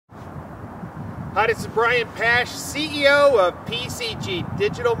Hi, this is Brian Pash, CEO of PCG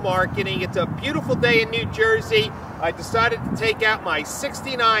Digital Marketing. It's a beautiful day in New Jersey. I decided to take out my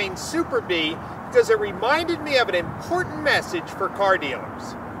 '69 Super Bee because it reminded me of an important message for car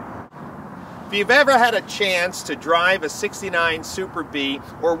dealers. If you've ever had a chance to drive a '69 Super Bee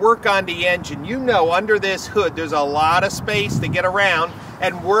or work on the engine, you know under this hood there's a lot of space to get around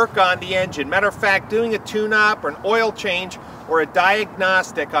and work on the engine. Matter of fact, doing a tune-up or an oil change or a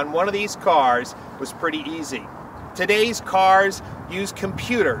diagnostic on one of these cars was pretty easy. Today's cars use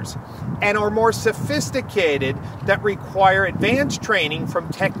computers and are more sophisticated that require advanced training from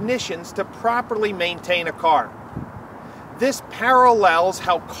technicians to properly maintain a car. This parallels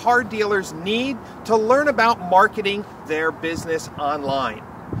how car dealers need to learn about marketing their business online.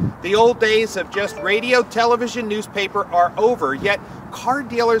 The old days of just radio, television, newspaper are over, yet car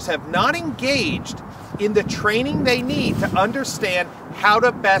dealers have not engaged in the training they need to understand how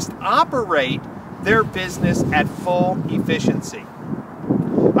to best operate their business at full efficiency.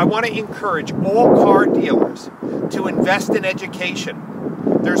 I want to encourage all car dealers to invest in education.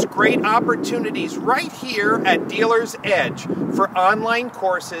 There's great opportunities right here at DealersEdge for online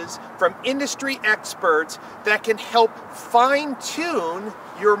courses from industry experts that can help fine-tune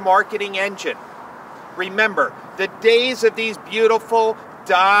your marketing engine. Remember, the days of these beautiful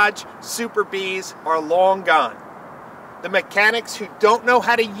Dodge Super Bees are long gone. The mechanics who don't know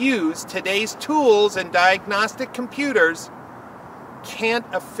how to use today's tools and diagnostic computers can't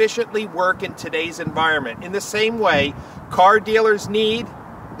efficiently work in today's environment. In the same way, car dealers need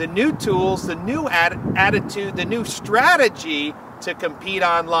the new tools, the new attitude, the new strategy to compete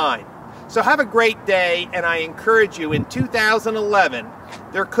online. So have a great day, and I encourage you, in 2011,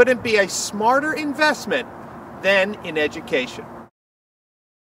 there couldn't be a smarter investment than in education.